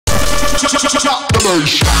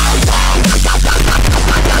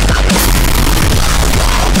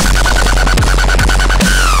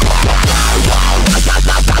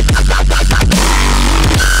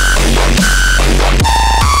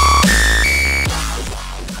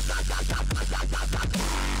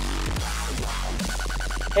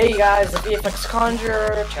Hey guys, the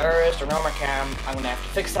TheVFXConjorur, terrorist, or Nomacam. I'm gonna have to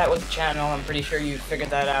fix that with the channel. I'm pretty sure you figured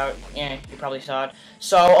that out. Yeah, you probably saw it.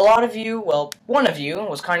 So, a lot of you, well, one of you,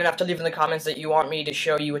 was kind enough to leave in the comments that you want me to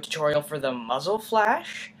show you a tutorial for the muzzle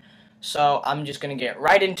flash. So, I'm just gonna get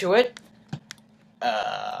right into it.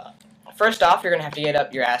 First off, you're gonna have to get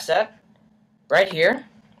up your asset. Right here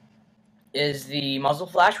is the muzzle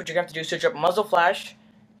flash. What you're gonna have to do is search up muzzle flash,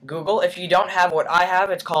 Google. If you don't have what I have,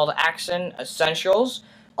 it's called Axon Essentials.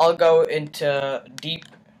 I'll go into deep,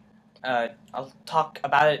 I'll talk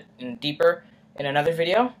about it deeper in another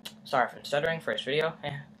video. Sorry for stuttering, first video.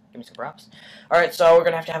 Give me some props. Alright, so we're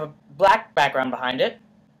going to have a black background behind it.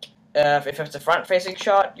 If it's a front-facing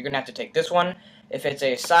shot, you're going to have to take this one. If it's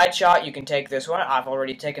a side shot, you can take this one. I've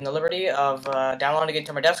already taken the liberty of downloading it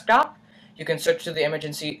to my desktop. You can search through the image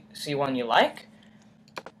and see one you like.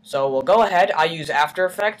 So we'll go ahead. I use After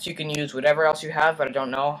Effects. You can use whatever else you have, but I don't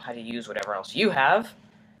know how to use whatever else you have.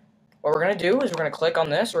 What we're going to do is we're going to click on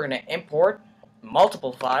this. We're going to import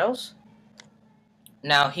multiple files.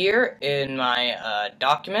 Now here in my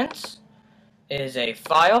documents is a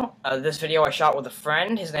file. This video I shot with a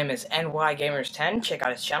friend. His name is NYGamers10. Check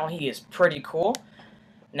out his channel. He is pretty cool.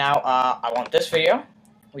 Now I want this video.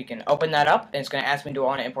 We can open that up, and it's going to ask me, do I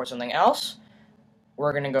want to import something else?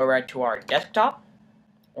 We're going to go right to our desktop.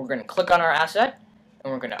 We're going to click on our asset,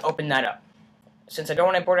 and we're going to open that up. Since I don't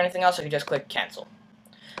want to import anything else, I can just click cancel.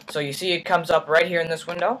 So you see it comes up right here in this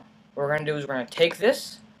window. What we're going to do is we're going to take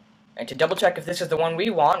this, and to double check if this is the one we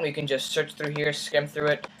want, we can just search through here, skim through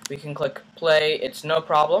it. We can click play, it's no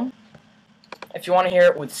problem. If you want to hear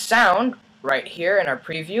it with sound, right here in our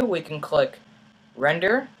preview, we can click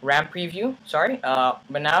render, RAM preview, sorry.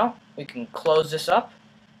 But now we can close this up.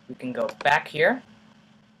 We can go back here.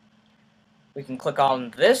 We can click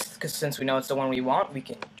on this, because since we know it's the one we want, we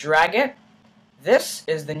can drag it. This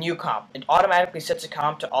is the new comp. It automatically sets a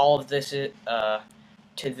comp to all of this, to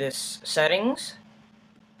this settings.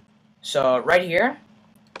 So right here,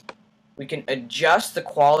 we can adjust the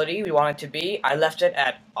quality we want it to be. I left it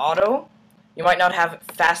at auto. You might not have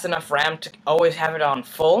fast enough RAM to always have it on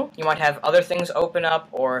full. You might have other things open up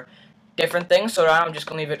or different things. So now I'm just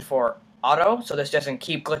going to leave it for auto, so this doesn't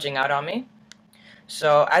keep glitching out on me.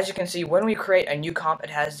 So, as you can see, when we create a new comp, it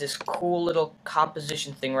has this cool little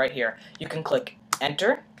composition thing right here. You can click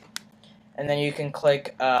Enter, and then you can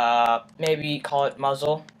click, maybe call it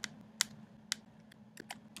Muzzle.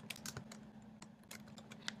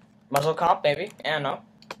 Muzzle comp, maybe. I don't know.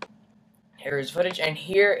 Here is footage, and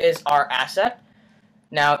here is our asset.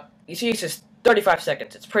 Now, you see it says 35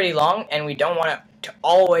 seconds. It's pretty long, and we don't want it to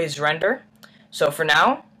always render. So, for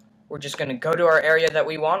now, we're just going to go to our area that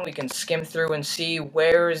we want. We can skim through and see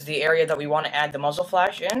where is the area that we want to add the muzzle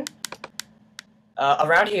flash in.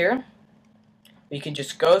 Around here, we can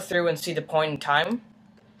just go through and see the point in time.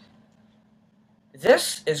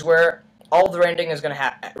 This is where all the rendering is going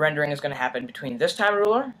to happen between this time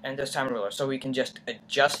ruler and this time ruler. So we can just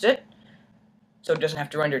adjust it so it doesn't have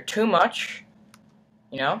to render too much.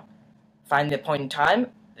 You know, find the point in time.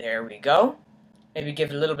 There we go. Maybe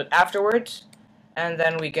give it a little bit afterwards. And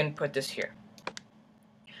then we can put this here.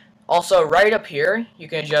 Also, right up here, you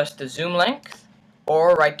can adjust the zoom length,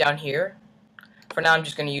 or right down here. For now, I'm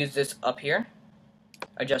just going to use this up here.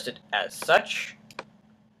 Adjust it as such.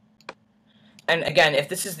 And again, if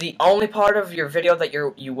this is the only part of your video that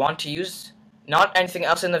you want to use, not anything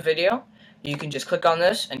else in the video, you can just click on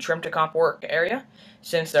this and trim to comp work area.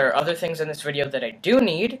 Since there are other things in this video that I do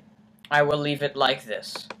need, I will leave it like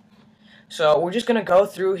this. So we're just going to go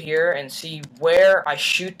through here and see where I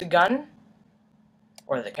shoot the gun,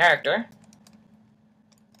 or the character.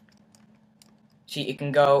 See, it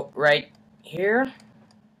can go right here,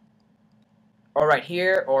 or right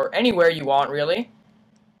here, or anywhere you want, really.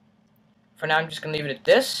 For now, I'm just going to leave it at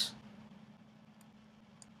this.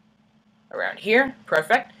 Around here,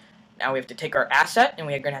 perfect. Now we have to take our asset, and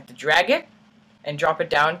we're going to have to drag it, and drop it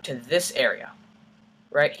down to this area,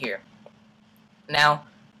 right here. Now,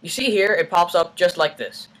 you see here, it pops up just like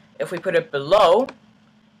this. If we put it below,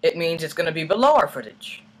 it means it's going to be below our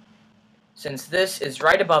footage. Since this is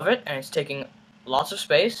right above it, and it's taking lots of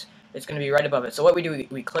space, it's going to be right above it. So what we do,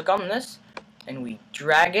 we click on this, and we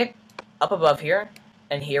drag it up above here,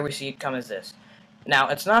 and here we see it come as this. Now,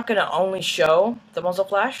 it's not going to only show the muzzle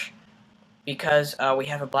flash, because we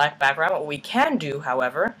have a black background. What we can do,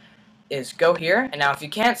 however, is go here, and now if you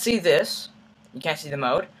can't see this, you can't see the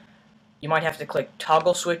mode, you might have to click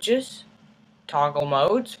toggle switches, toggle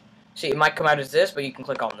modes. See, it might come out as this, but you can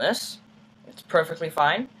click on this. It's perfectly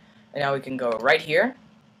fine. And now we can go right here.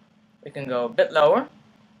 We can go a bit lower,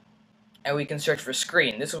 and we can search for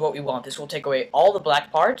screen. This is what we want. This will take away all the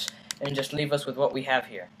black parts and just leave us with what we have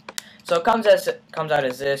here. So it comes out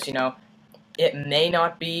as this, you know. It may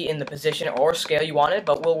not be in the position or scale you wanted,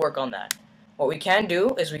 but we'll work on that. What we can do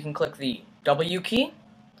is we can click the W key,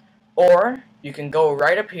 or you can go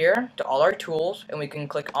right up here to all our tools, and we can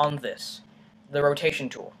click on this, the rotation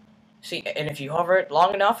tool. See, and if you hover it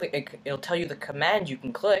long enough, it'll tell you the command you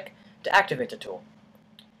can click to activate the tool.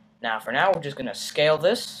 Now, for now, we're just going to scale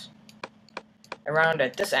this around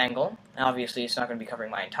at this angle. Now, obviously, it's not going to be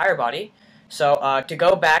covering my entire body. So, to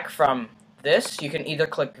go back from this, you can either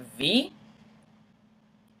click V,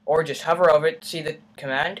 or just hover over it, see the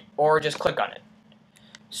command, or just click on it.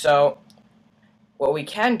 So, what we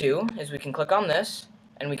can do is we can click on this,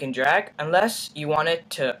 and we can drag, unless you want it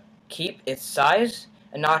to keep its size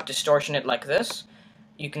and not distortion it like this.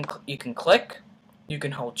 You can click, you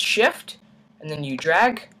can hold Shift, and then you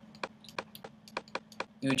drag.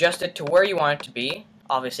 You adjust it to where you want it to be.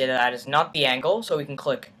 Obviously, that is not the angle, so we can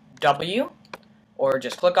click W, or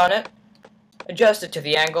just click on it, adjust it to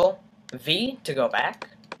the angle, V to go back.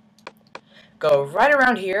 Go right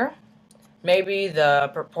around here. Maybe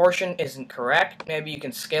the proportion isn't correct. Maybe you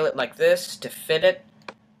can scale it like this to fit it,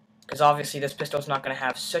 because obviously this pistol is not going to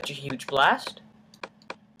have such a huge blast.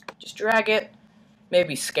 Just drag it.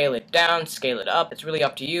 Maybe scale it down, scale it up. It's really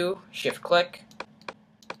up to you. Shift click.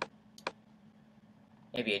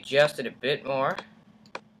 Maybe adjust it a bit more.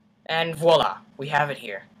 And voila, we have it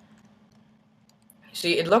here.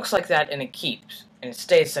 See, it looks like that and it keeps, and it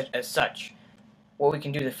stays as such. What we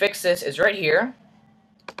can do to fix this is right here,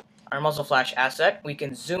 our muzzle flash asset. We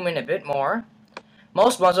can zoom in a bit more.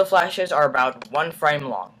 Most muzzle flashes are about 1 frame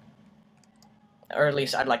long, or at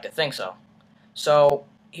least I'd like to think so. So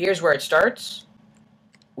here's where it starts.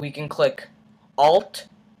 We can click Alt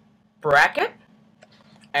bracket,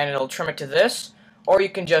 and it'll trim it to this, or you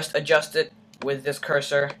can just adjust it with this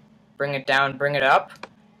cursor, bring it down, bring it up,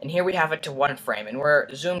 and here we have it to 1 frame, and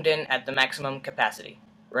we're zoomed in at the maximum capacity,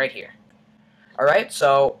 right here. Alright,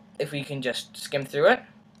 so if we can just skim through it,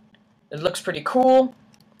 it looks pretty cool,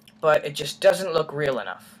 but it just doesn't look real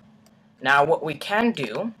enough. Now what we can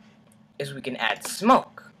do is we can add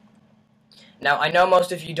smoke. Now I know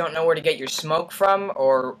most of you don't know where to get your smoke from,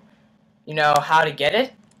 or you know how to get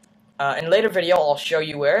it. In a later video I'll show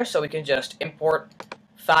you where, so we can just import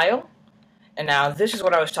file. And now this is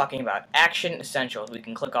what I was talking about, Action Essentials. We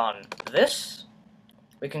can click on this.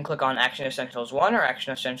 We can click on Action Essentials 1 or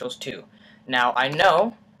Action Essentials 2. Now I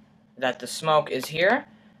know that the smoke is here.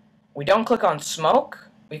 We don't click on smoke,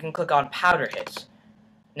 we can click on powder hits.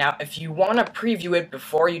 Now if you want to preview it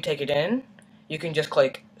before you take it in, you can just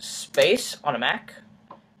click space on a Mac,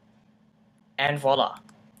 and voila.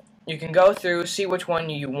 You can go through, see which one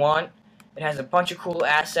you want. It has a bunch of cool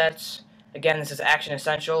assets. Again, this is Action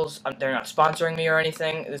Essentials. They're not sponsoring me or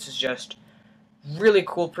anything. This is just really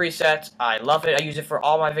cool presets. I love it. I use it for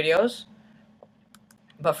all my videos.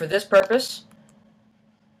 But for this purpose,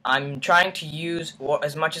 I'm trying to use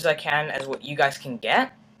as much as I can as what you guys can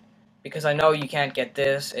get, because I know you can't get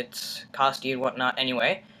this. It's costly and whatnot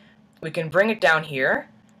anyway. We can bring it down here.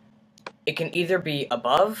 It can either be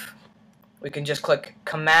above. We can just click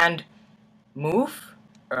Command Move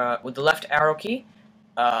with the left arrow key.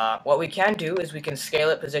 What we can do is we can scale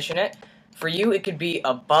it, position it. For you, it could be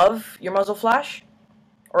above your muzzle flash,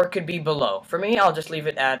 or it could be below. For me, I'll just leave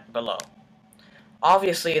it at below.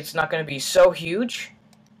 Obviously, it's not going to be so huge,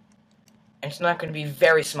 and it's not going to be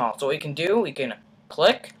very small. So what we can do, we can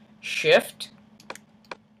click, Shift,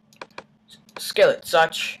 scale it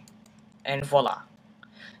such, and voila.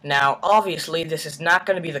 Now, obviously, this is not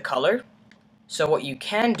going to be the color. So what you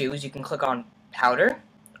can do is you can click on Powder,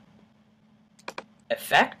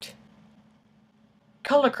 Effect,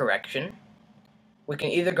 Color Correction. We can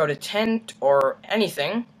either go to Tint or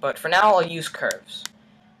anything, but for now I'll use Curves.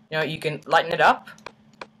 You know, you can lighten it up,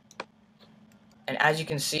 and as you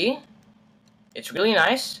can see, it's really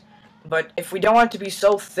nice. But if we don't want it to be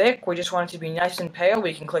so thick, we just want it to be nice and pale,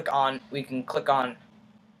 we can click on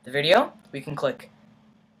the video, we can click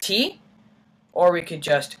T, or we could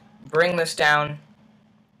just bring this down,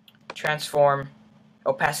 transform,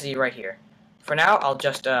 opacity right here. For now, I'll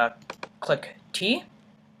just click T,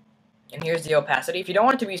 and here's the opacity. If you don't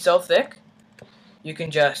want it to be so thick, you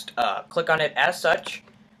can just click on it as such,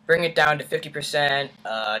 bring it down to 50%,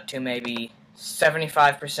 to maybe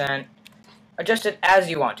 75%, adjust it as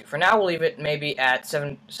you want to. For now, we'll leave it maybe at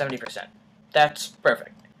 70%. That's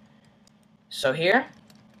perfect. So here,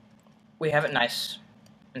 we have it nice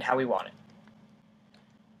and how we want it.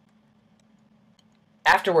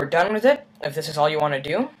 After we're done with it, if this is all you want to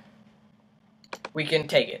do, we can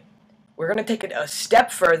take it. We're going to take it a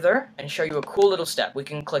step further and show you a cool little step. We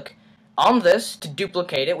can click on this to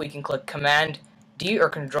duplicate it. We can click Command D or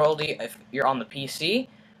Control D if you're on the PC,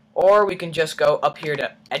 or we can just go up here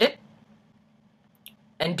to Edit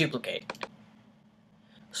and Duplicate.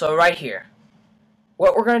 So right here,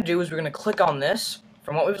 what we're going to do is we're going to click on this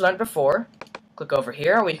from what we've learned before. Click over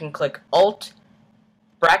here. We can click Alt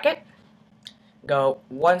bracket, go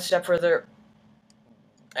one step further,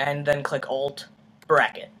 and then click Alt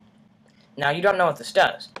bracket. Now you don't know what this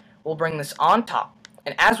does. We'll bring this on top,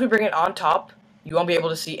 and as we bring it on top, you won't be able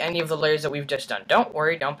to see any of the layers that we've just done. Don't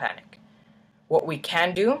worry, don't panic. What we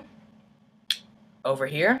can do over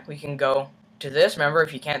here, we can go to this. Remember,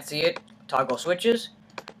 if you can't see it, toggle switches.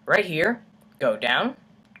 Right here, go down,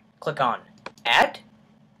 click on Add.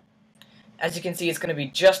 As you can see, it's going to be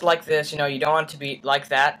just like this. You know, you don't want it to be like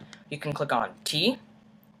that. You can click on T,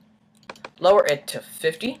 lower it to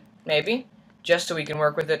 50, maybe, just so we can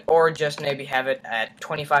work with it, or just maybe have it at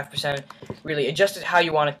 25%. Really, adjust it how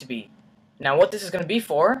you want it to be. Now, what this is going to be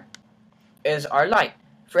for is our light.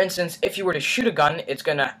 For instance, if you were to shoot a gun, it's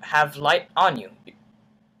going to have light on you.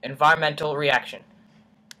 Environmental reaction,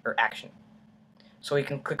 or action. So we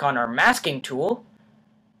can click on our masking tool,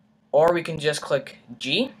 or we can just click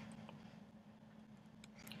G.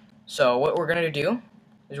 So what we're going to do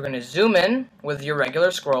is we're going to zoom in with your regular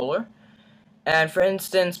scroller, and for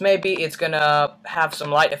instance, maybe it's going to have some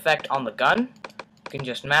light effect on the gun. You can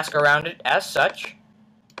just mask around it as such,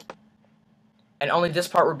 and only this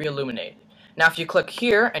part will be illuminated. Now if you click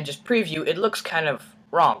here and just preview, it looks kind of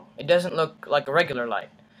wrong. It doesn't look like a regular light.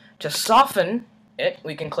 To soften it,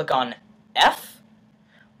 we can click on F,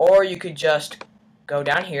 or you could just go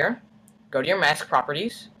down here, go to your mask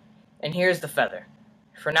properties, and here's the feather.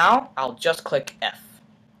 For now, I'll just click F.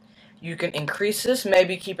 You can increase this,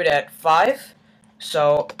 maybe keep it at 5,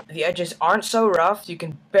 so the edges aren't so rough, you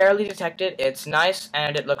can barely detect it, it's nice,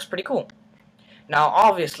 and it looks pretty cool. Now,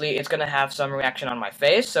 obviously, it's going to have some reaction on my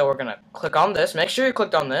face, so we're going to click on this. Make sure you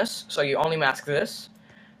clicked on this, so you only mask this.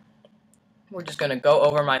 We're just going to go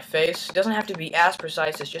over my face. It doesn't have to be as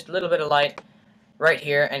precise, it's just a little bit of light right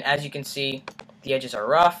here, and as you can see, the edges are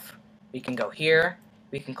rough. We can go here,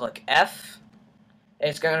 we can click F.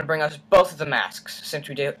 It's going to bring us both of the masks, since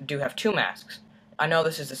we do have 2 masks. I know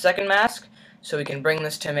this is the second mask, so we can bring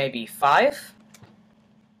this to maybe 5.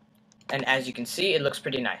 And as you can see, it looks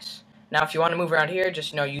pretty nice. Now, if you want to move around here,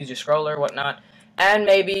 just, use your scroller, whatnot. And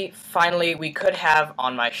maybe, finally, we could have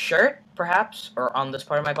on my shirt, perhaps, or on this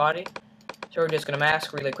part of my body. So we're just going to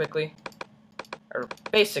mask really quickly. Our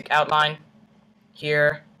basic outline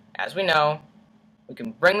here, as we know. We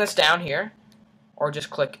can bring this down here, or just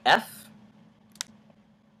click F.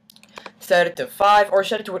 Set it to 5, or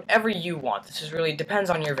set it to whatever you want. This is really depends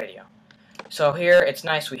on your video. So here, it's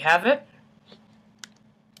nice we have it.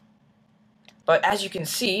 But as you can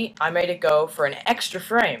see, I made it go for an extra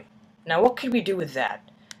frame. Now what could we do with that?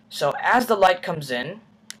 So as the light comes in,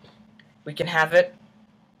 we can have it,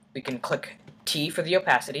 we can click T for the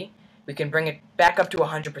opacity, we can bring it back up to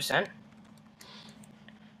 100%.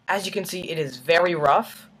 As you can see, it is very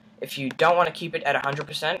rough. If you don't want to keep it at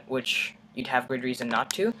 100%, which you'd have good reason not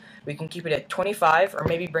to, we can keep it at 25 or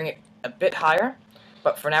maybe bring it a bit higher,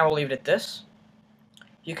 but for now we'll leave it at this.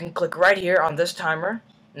 You can click right here on this timer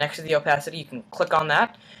next to the opacity. You can click on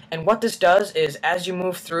that, and what this does is as you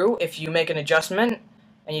move through, if you make an adjustment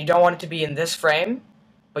and you don't want it to be in this frame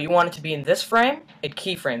but you want it to be in this frame, it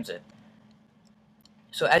keyframes it.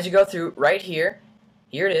 So as you go through right here,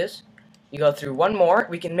 here it is, you go through one more,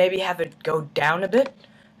 we can maybe have it go down a bit.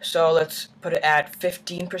 So let's put it at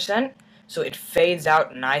 15%, so it fades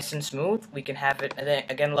out nice and smooth. We can have it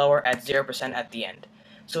again lower at 0% at the end.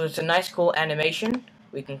 So it's a nice cool animation.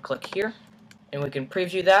 We can click here, and we can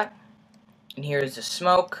preview that. And here is the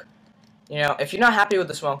smoke. If you're not happy with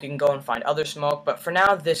the smoke, you can go and find other smoke, but for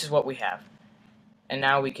now, this is what we have. And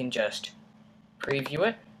now we can just preview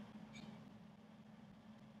it.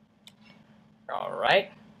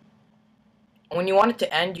 Alright. When you want it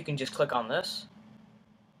to end, you can just click on this.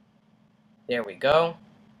 There we go.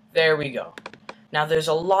 There we go. Now there's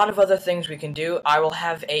a lot of other things we can do. I will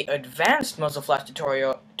have a advanced Muzzle Flash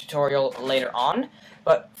tutorial later on,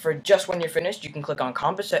 but for just when you're finished, you can click on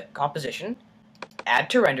Composition, Add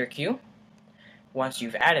to Render Queue. Once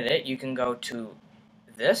you've added it, you can go to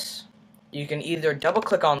this. You can either double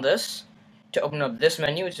click on this to open up this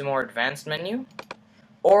menu, it's a more advanced menu,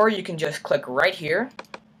 or you can just click right here.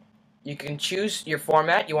 You can choose your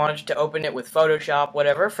format. You want to open it with Photoshop,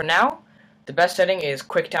 whatever. For now, the best setting is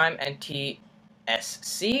QuickTime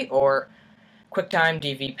NTSC or QuickTime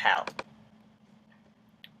DVPAL.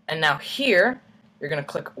 And now here, you're going to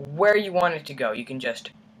click where you want it to go. You can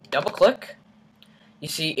just double click. You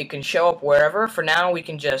see it can show up wherever. For now, we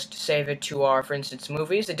can just save it to our, for instance,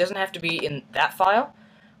 movies. It doesn't have to be in that file.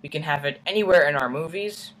 We can have it anywhere in our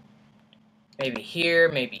movies. Maybe here,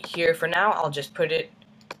 maybe here. For now, I'll just put it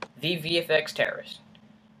TheVFXConjorur.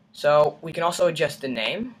 So we can also adjust the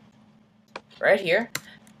name right here.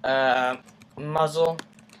 Muzzle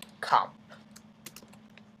comp.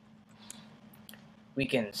 We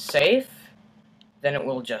can save. Then it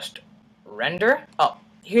will just render. Oh,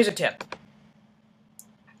 here's a tip.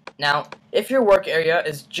 Now, if your work area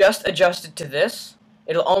is just adjusted to this,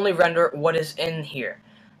 it'll only render what is in here.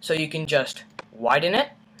 So you can just widen it,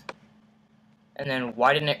 and then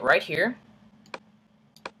widen it right here,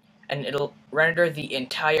 and it'll render the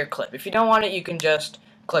entire clip. If you don't want it, you can just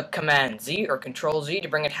click Command Z or Control Z to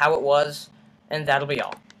bring it how it was, and that'll be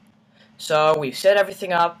all. So we've set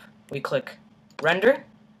everything up. We click Render.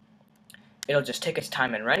 It'll just take its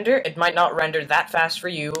time and render. It might not render that fast for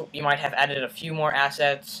you. You might have added a few more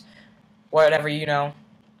assets, whatever you know.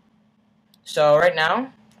 So right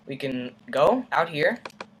now, we can go out here,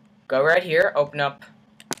 go right here, open up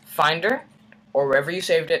Finder, or wherever you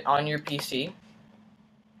saved it on your PC.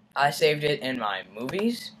 I saved it in my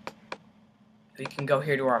movies. We can go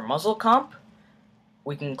here to our muzzle comp.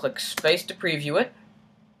 We can click space to preview it.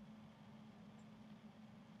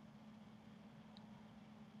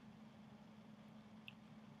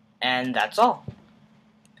 And that's all.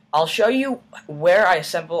 I'll show you where I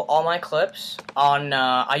assemble all my clips.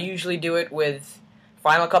 I usually do it with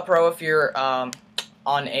Final Cut Pro. If you're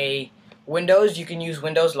on a Windows, you can use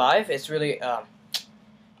Windows Live. It's really,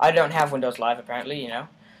 I don't have Windows Live apparently, you know.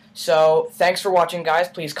 So, thanks for watching, guys.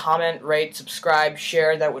 Please comment, rate, subscribe,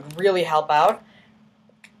 share. That would really help out.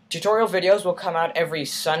 Tutorial videos will come out every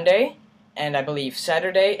Sunday, and I believe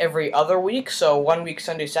Saturday every other week. So, 1 week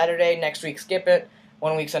Sunday, Saturday, next week skip it.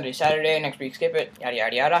 1 week Sunday, Saturday, next week skip it, yada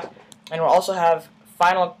yada yada. And we'll also have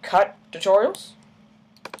Final Cut tutorials.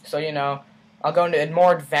 So, you know, I'll go into a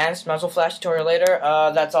more advanced muzzle flash tutorial later.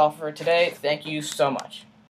 That's all for today. Thank you so much.